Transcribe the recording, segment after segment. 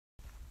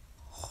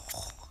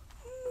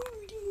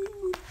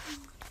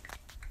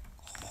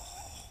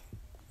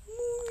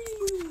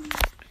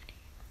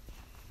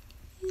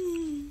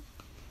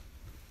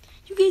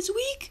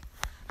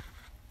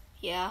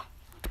Yeah.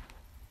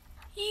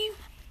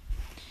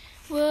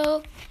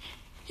 Well,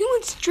 who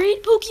wants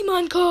straight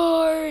Pokemon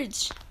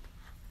cards?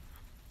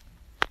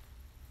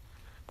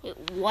 Wait,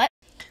 what?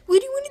 What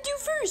do you want to do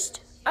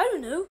first? I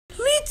don't know.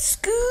 Let's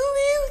go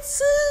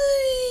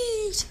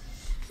outside.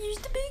 Here's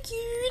the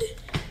backyard.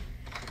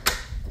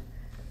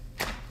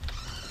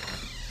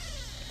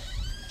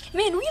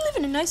 Man, we live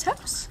in a nice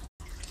house.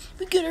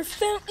 We got our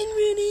fountain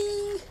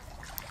running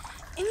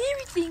and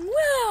everything.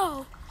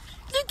 Wow!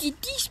 Look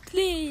at this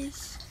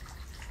place.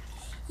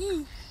 What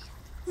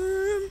do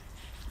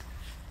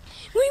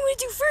you want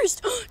to do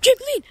first? Oh,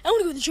 trampoline! I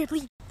want to go to the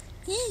trampoline.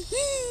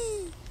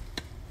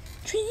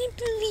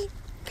 Trampoline.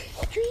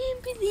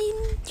 Trampoline.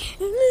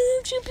 I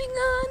love jumping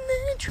on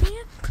the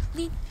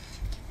trampoline.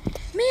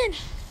 Man,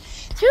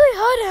 it's really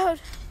hot out.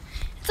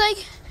 It's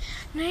like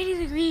 90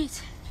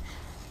 degrees.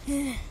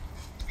 I'm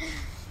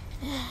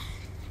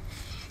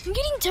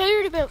getting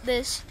tired about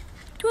this.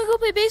 Do you want to go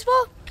play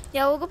baseball?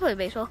 Yeah, we'll go play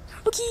baseball.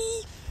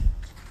 Okay.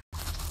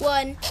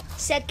 1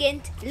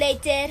 second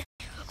later.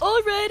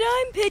 All right,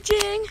 I'm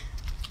pitching.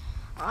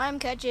 I'm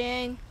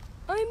catching.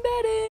 I'm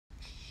batting.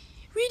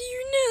 Ready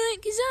or not,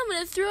 because I'm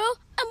going to throw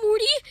a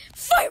Morty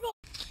fireball.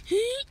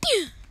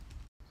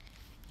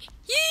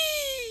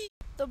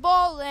 The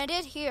ball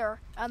landed here,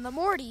 and the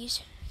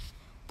Mortys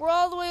were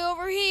all the way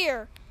over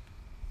here.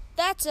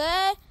 That's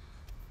a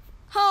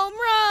home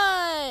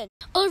run.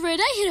 All right,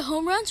 I hit a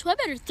home run, so I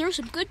better throw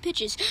some good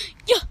pitches.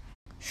 Yeah.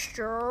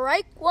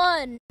 Strike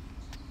 1.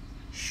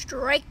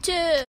 Strike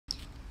 2.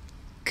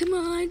 Come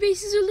on,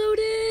 bases are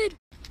loaded.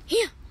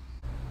 Yeah.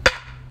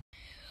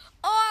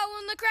 Oh,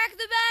 on the crack of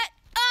the bat.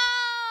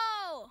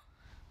 Oh!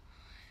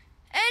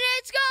 And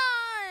it's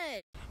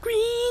gone.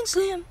 Grand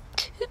slam.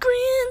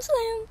 Grand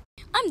slam.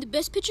 I'm the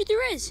best pitcher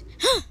there is.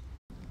 Huh.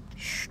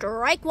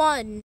 Strike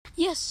 1.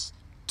 Yes.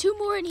 2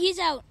 more and he's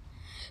out.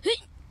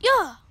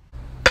 Yeah.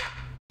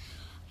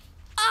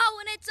 Oh,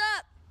 and it's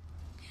up.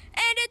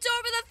 And it's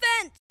over the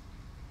fence.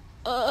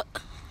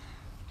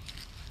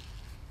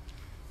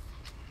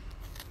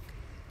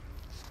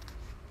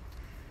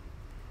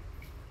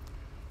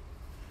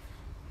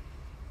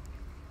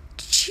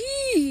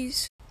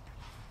 Jeez.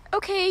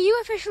 Okay, you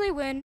officially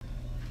win.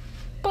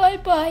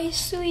 Bye-bye,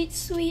 sweet,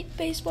 sweet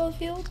baseball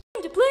field.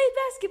 Time to play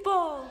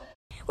basketball.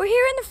 We're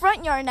here in the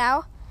front yard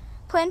now,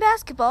 playing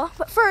basketball.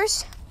 But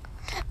first,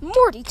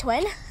 Morty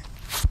twin,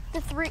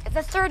 the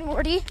third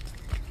Morty,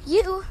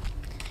 you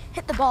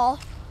hit the ball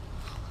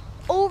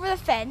over the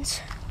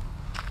fence,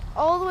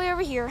 all the way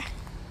over here,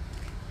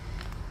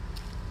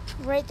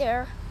 right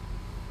there.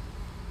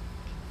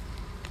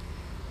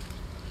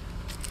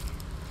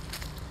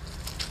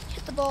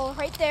 Hit the ball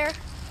right there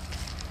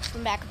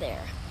from back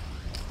there.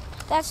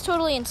 That's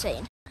totally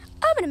insane.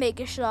 I'm gonna make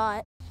a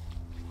shot.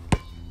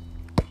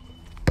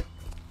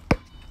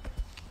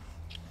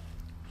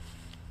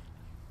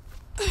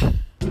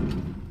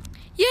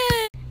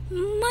 Yeah,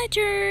 my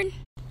turn.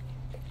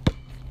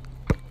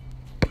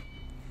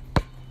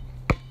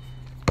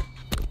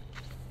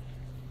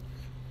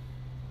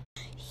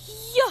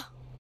 Yeah.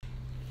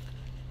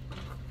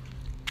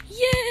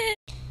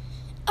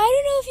 I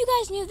don't know if you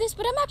guys knew this,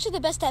 but I'm actually the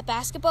best at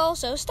basketball,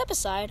 so step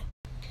aside.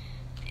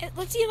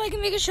 Let's see if I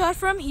can make a shot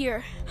from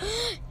here.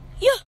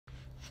 Yeah.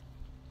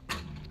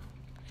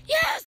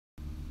 Yes!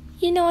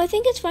 You know, I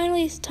think it's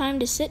finally time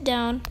to sit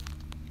down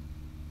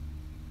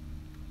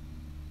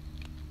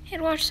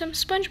and watch some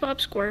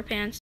SpongeBob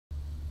SquarePants.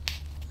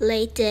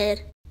 Later.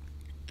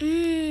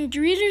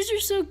 Doritos are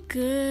so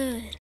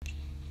good.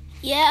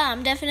 Yeah,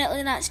 I'm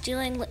definitely not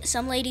stealing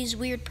some lady's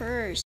weird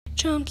purse.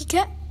 Chunky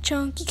cat,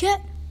 chunky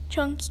cat,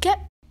 chunky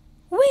cat.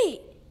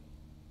 Wait,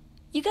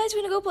 you guys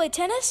want to go play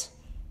tennis?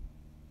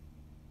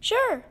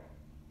 Sure.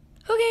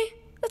 Okay,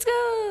 let's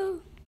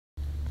go.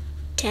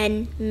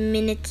 10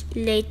 minutes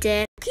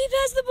later. Can you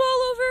pass the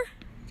ball over?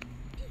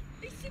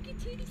 I suck at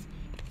tennis.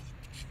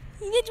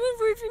 That's 1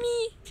 point for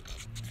me.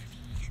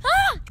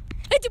 Ah!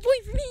 That's a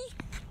point for me.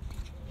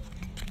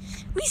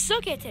 We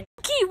suck at tennis.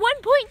 Okay,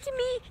 1 point to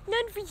me,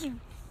 none for you.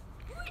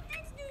 What?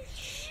 That's no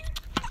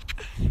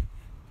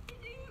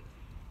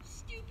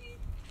stupid.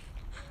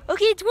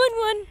 Okay, it's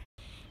 1-1.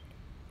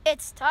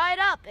 It's tied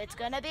up. It's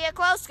gonna be a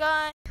close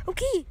one.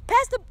 Okay,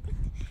 pass the...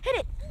 Hit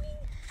it.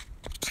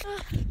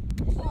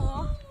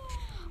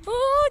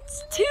 Oh,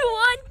 it's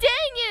 2-1.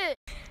 Dang it.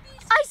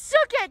 I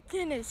suck at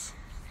tennis.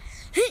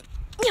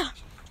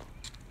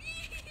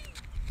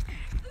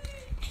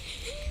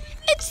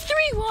 It's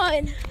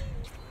 3-1.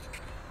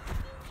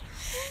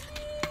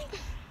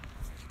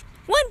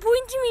 1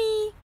 point to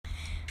me.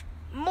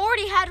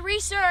 Morty had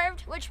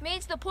reserved, which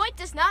means the point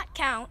does not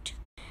count.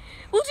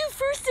 We'll do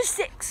first to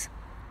 6.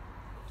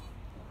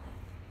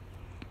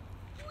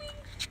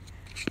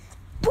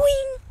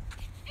 Boing.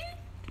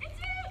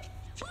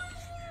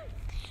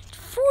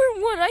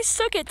 4-1. I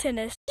suck at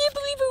tennis. I can't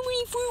believe I'm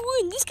winning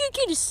 4-1. This guy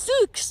kind of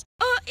sucks.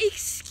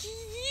 Excuse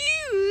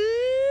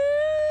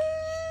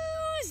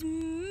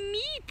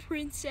me,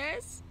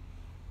 princess.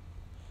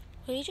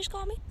 What did you just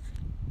call me?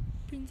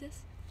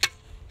 Princess.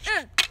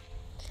 Fight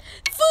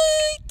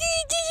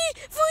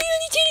on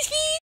the tennis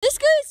field. This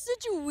guy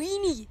such a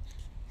weenie.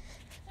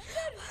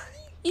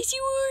 Yes,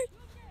 you are.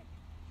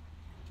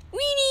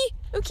 Weenie.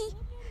 Okay.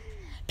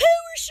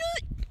 Power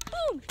shot.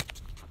 Boom.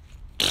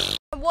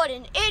 What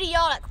an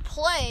idiotic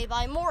play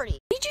by Morty.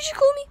 Did you just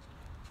call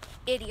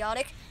me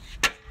idiotic?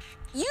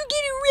 You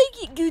get a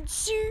racket, good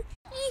sir.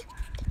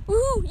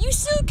 Woohoo, you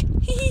suck. I'm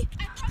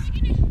probably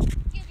gonna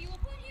give you a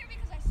point here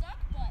because I suck,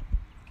 but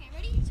okay,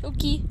 ready?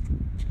 Okay.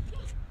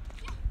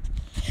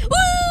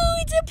 Woo,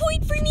 it's a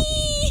point for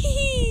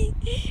me.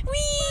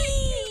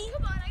 Wee.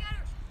 Come on, I got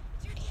her.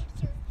 It's your turn,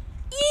 sir.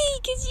 Yay,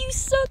 because you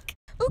suck.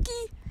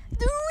 Okay,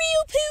 the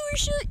real power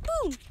shot.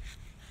 Boom.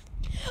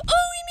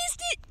 Oh, we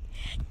missed it.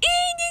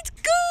 And it's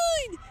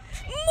good.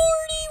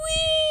 Morty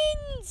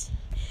wins.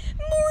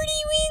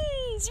 Morty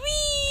wins.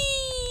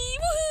 Wee.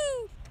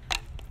 Woohoo.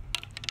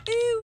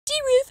 Ooh. See,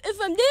 Riff, if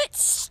I'm that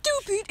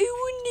stupid, I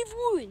wouldn't have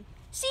won.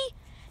 See,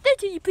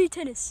 that's how you play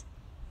tennis.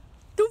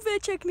 Don't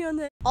fact check me on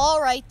that. All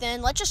right,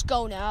 then. Let's just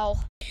go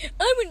now.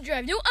 I wouldn't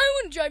drive. No, I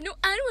wouldn't drive. No,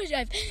 I don't want to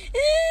drive.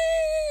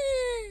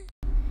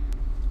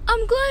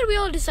 I'm glad we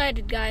all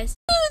decided, guys.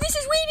 Oh, this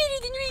is way better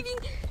than driving.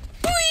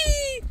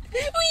 Wee!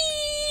 Wee!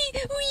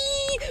 Wee!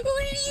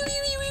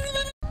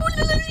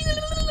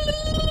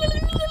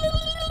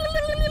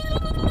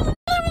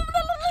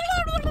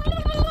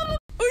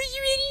 Are you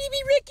ready to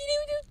be wrecking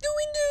out of the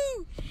window?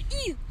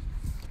 Ew.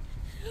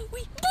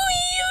 Wee!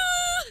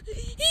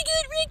 He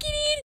got wrecked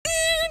in.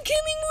 I'm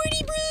coming,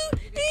 Morty, bro.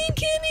 I'm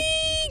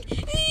coming.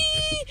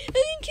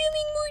 I'm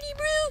coming, Morty,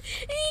 bro.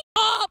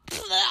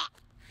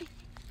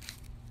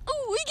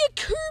 Oh, we got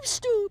curb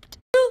stopped.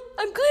 Well,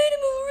 I'm glad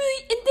I'm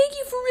alright, and thank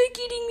you for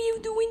getting me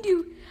out the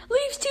window.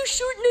 Life's too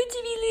short not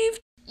to be lived.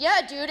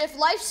 Yeah, dude, if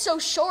life's so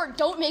short,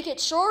 don't make it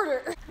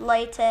shorter.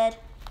 Lighthead.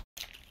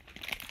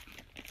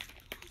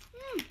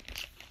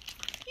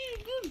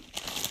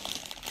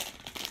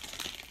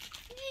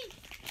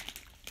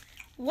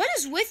 What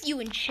is with you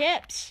and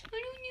chips?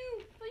 I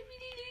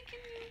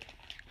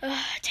don't know.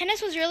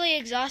 Tennis was really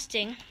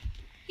exhausting.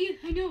 Yeah,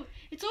 I know.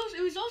 It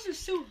was also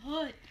so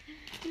hot.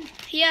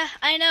 Yeah,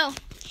 I know.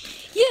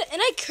 Yeah,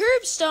 and I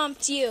curb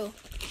stomped you.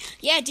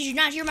 Yeah, did you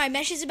not hear my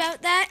message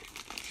about that?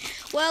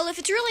 Well, if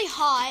it's really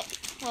hot,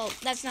 well,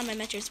 that's not my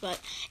message, but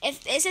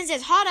since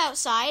it's hot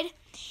outside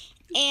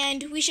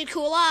and we should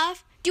cool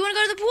off, do you want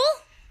to go to the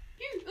pool?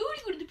 Yeah, I want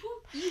to go to the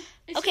pool.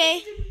 Yeah,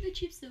 Okay. The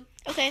chips, though.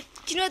 Okay.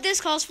 Do you know what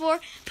this calls for?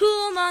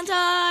 Pool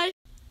montage.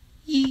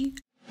 Yeah.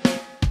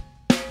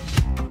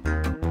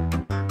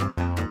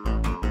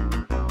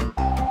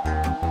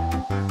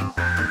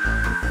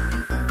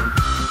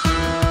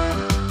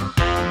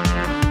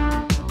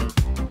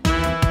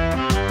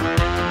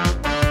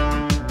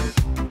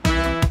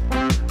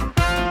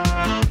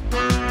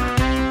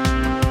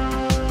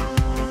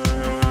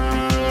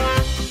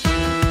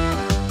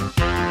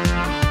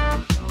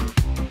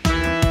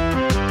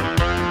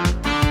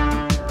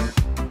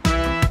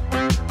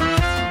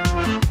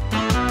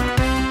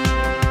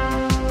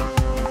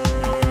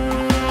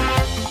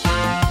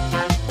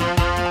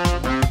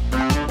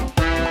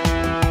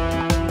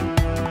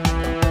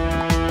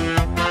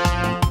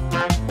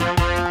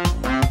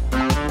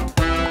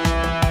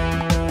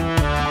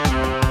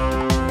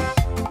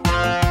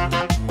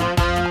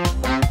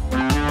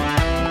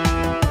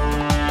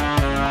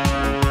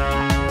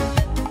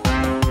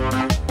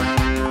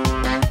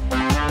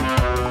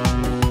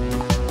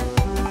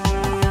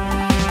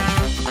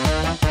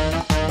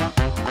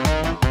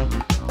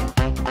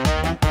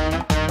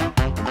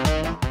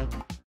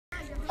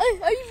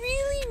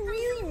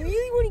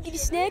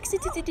 Snacks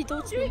at the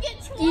adult store. Yeah.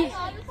 You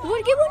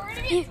want to get one?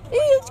 Yeah.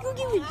 Hey, let's go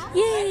get one.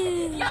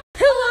 Yeah.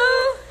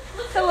 Hello.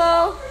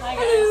 Hello. Hi,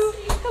 Hello.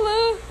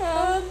 guys.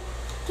 Hello.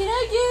 Can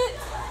I get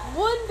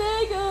one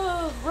bag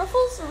of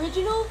Ruffles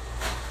Original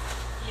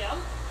Yep.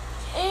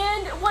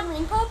 and one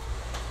ring pop?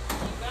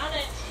 You got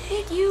it.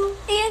 Thank you.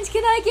 And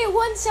can I get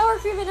one sour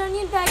cream and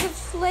onion bag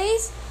of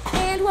Lay's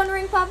and one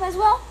ring pop as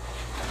well?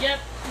 Yep.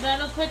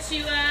 That'll put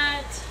you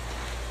at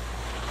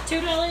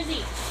 $2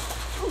 each.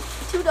 Ooh,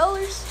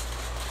 $2.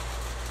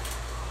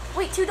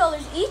 Wait, $2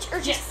 each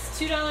or just?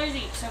 Yes, $2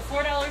 each, so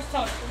 $4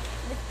 total.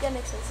 That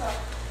makes sense.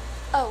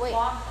 Oh wait,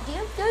 do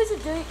you guys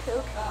have Diet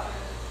Coke?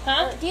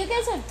 Huh? Do you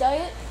guys have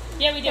Diet?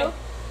 Yeah, we do. Coke?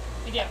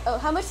 We do. Oh,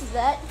 how much is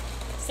that?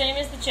 Same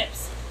as the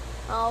chips.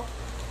 Oh,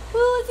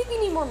 well, I think we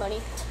need more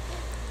money.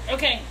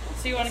 Okay,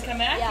 so you want to come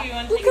back? Yeah. Or you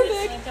want to We'll take come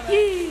this back. and come back?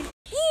 Yay!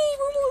 Yay!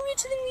 We're more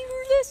rich than we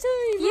were last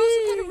time. We're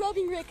also kind of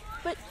robbing Rick,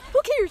 but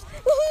who cares?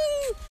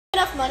 Woohoo!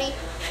 Enough money.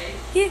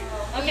 Yeah.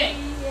 Okay.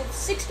 We have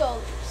 $6.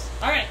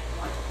 All right.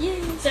 Yay!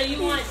 So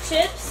you want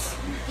chips?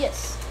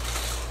 Yes.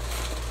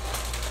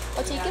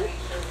 I'll take them.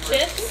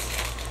 Chips?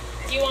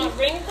 Do you want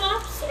ring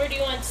pops or do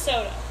you want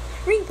soda?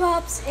 Ring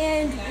pops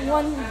and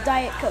one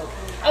Diet Coke.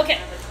 Okay.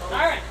 All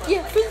right.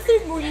 Yeah, for the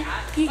third morning.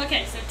 Yeah.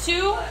 Okay, so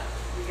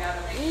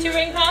two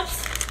ring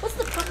pops. What's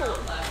the purple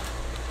one?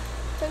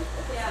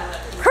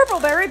 Purple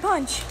berry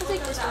punch. I'll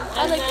take this one.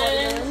 I like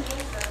watermelon.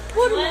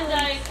 One Watermelon.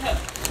 Diet Coke.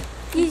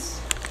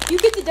 Yes. You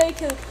get the Diet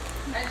Coke.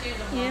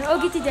 Yeah, I'll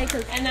get the Diet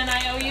Coke. And then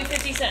I owe you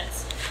 50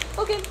 cents.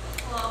 Okay.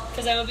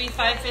 Because that would be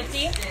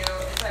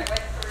 $5.50.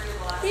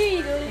 Here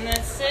you go. And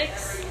that's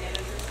 6.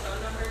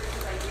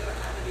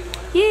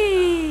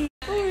 Yay!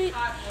 Alright.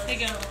 There you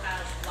go.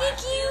 Thank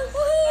you!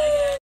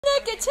 Woohoo!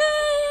 Neck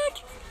attack!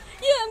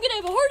 Yeah, I'm gonna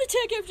have a heart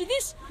attack after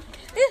this.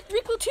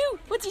 Rick will too,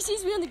 once he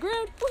sees me on the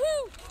ground.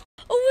 Woohoo!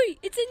 Oh wait,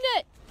 it's a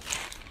net.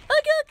 I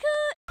got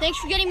caught! Thanks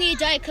for getting me a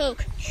Diet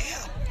Coke.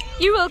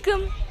 You're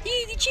welcome.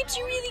 Yeah, the chips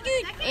are really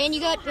good. And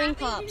you got ring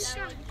pops.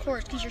 Of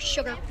course, because you're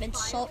sugar and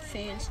salt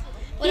fans.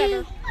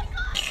 Whatever.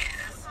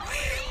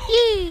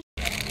 Yeah.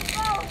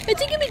 I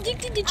think I'm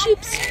addicted to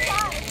chips.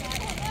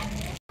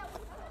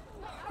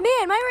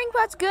 Man, my ring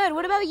pot's good.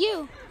 What about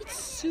you? It's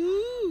so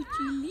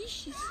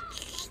delicious.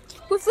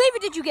 What flavor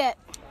did you get?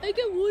 I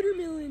got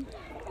watermelon.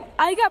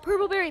 I got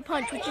purple berry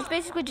punch, which is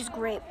basically just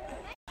grape.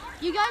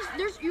 You guys,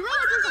 you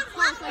realize there's a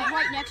park like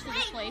right next to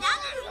this place.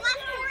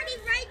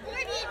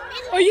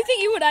 Are you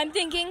thinking what I'm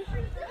thinking?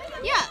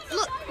 Yeah,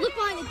 look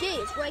behind the gate.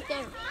 It's right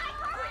there.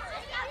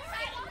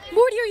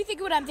 Morty, are you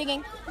thinking what I'm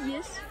thinking?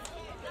 Yes.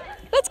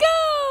 Let's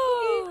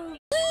go!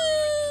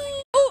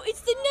 Oh,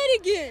 it's the net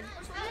again.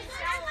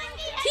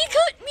 He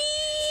caught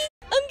me!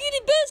 I'm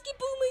gonna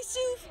basketball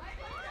myself.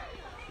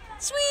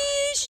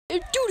 Swish!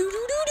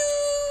 Do-do-do-do-do!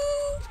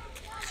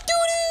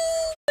 Do-do!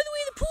 By the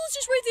way, the pool's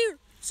just right there.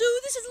 So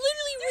this is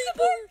literally right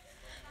there.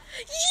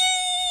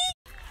 Yay!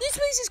 This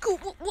place is cool.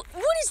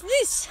 What is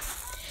this?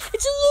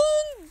 It's a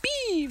long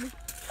beam.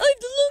 I have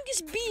the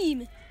longest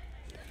beam.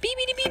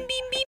 Beamity beam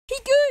beam beam.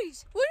 Hey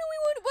guys, why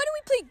don't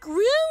we play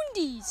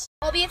groundies?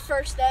 I'll be at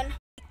first then.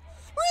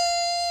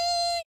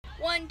 Right.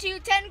 1, 2,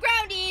 10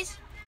 groundies.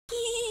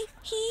 He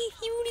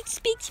won't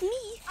expect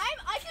me.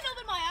 I can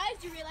open my eyes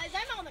to realize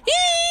I'm on the. No,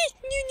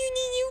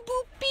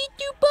 boop beep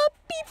doop bop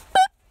beep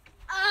bop.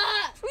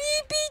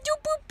 Beep beep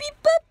doop boop beep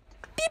bop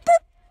beep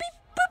bop beep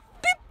bop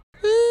beep.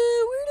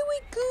 Where do I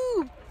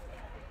go?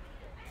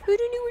 I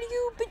don't know where to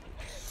go, but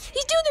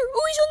he's down there.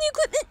 Oh, he's on the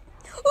equipment.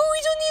 Oh,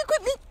 he's on the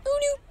equipment. Oh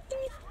no.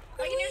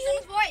 I can hear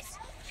someone's voice.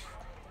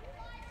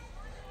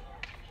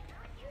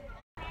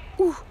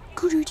 Oh,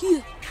 good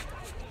idea.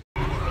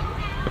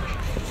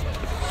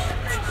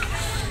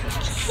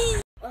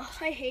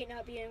 I hate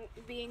not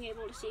being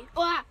able to see.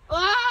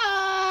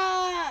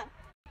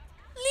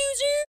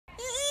 Loser!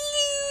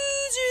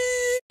 Loser!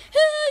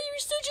 You're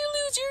such a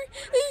loser!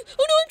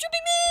 Oh no, I'm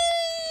tripping me!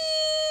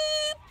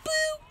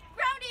 Boo!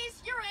 Groundies,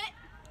 you're it.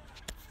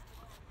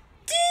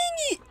 Dang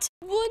it!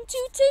 1,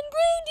 2, 10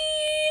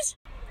 groundies!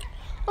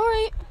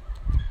 Alright.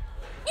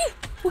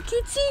 I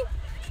can't see.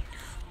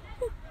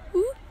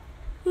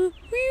 Where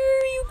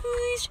are you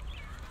guys?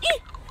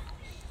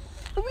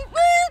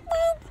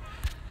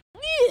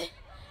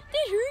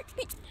 That hurt.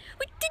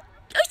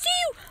 I see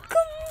you!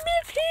 Come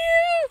back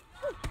here!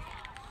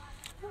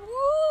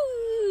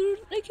 Whoa,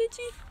 I can't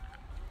see.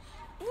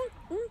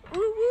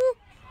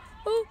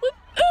 Oh,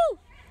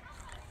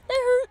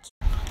 that hurts.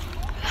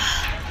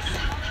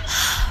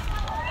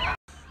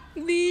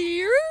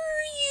 Where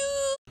are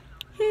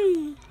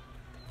you?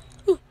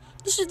 Oh,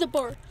 this is the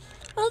bar. I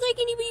don't think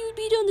anybody would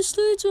be down the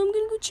slide, so I'm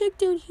gonna go check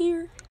down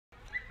here.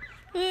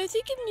 I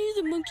think I'm near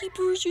the monkey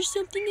bars or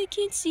something. I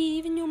can't see,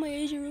 even though my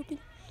eyes are open.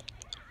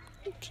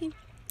 Okay.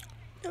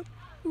 Oh.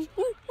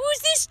 Who's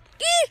this?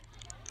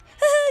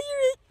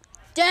 You're it.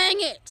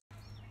 Dang it.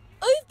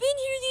 I've been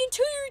here the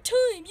entire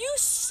time. You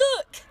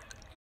suck.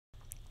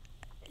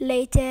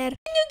 Later.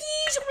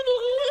 Nuggies.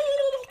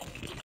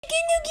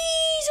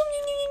 Nuggies.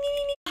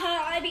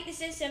 I beat the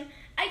system.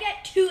 I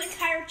got 2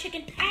 entire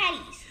chicken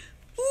patties.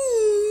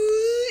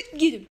 Ooh,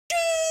 get him.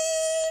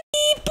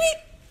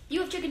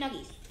 You have chicken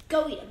nuggies.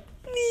 Go eat them.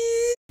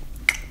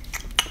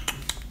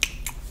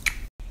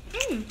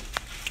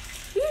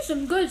 These are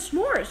some good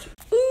s'mores.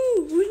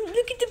 Ooh,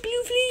 look at the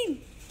blue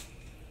flame.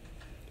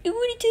 I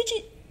want to touch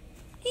it.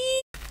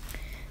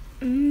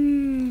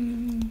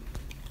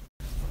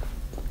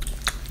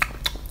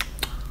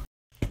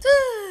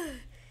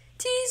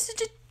 Today's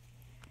such a...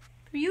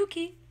 Are you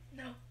okay?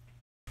 No.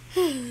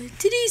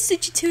 Today's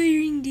such a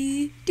tiring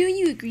day. Don't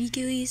you agree,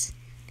 guys?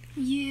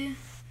 Yeah.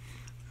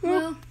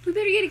 Well, we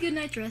better get a good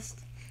night's rest.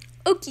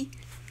 Okay.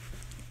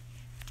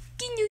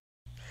 Good night.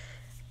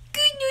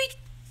 Good night.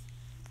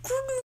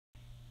 Good night.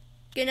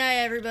 Good night,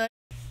 everybody.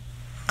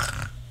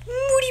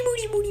 Moody,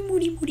 moody, moody,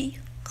 moody, moody.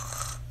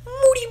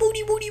 Moody,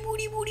 moody, moody,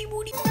 moody, moody,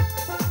 moody.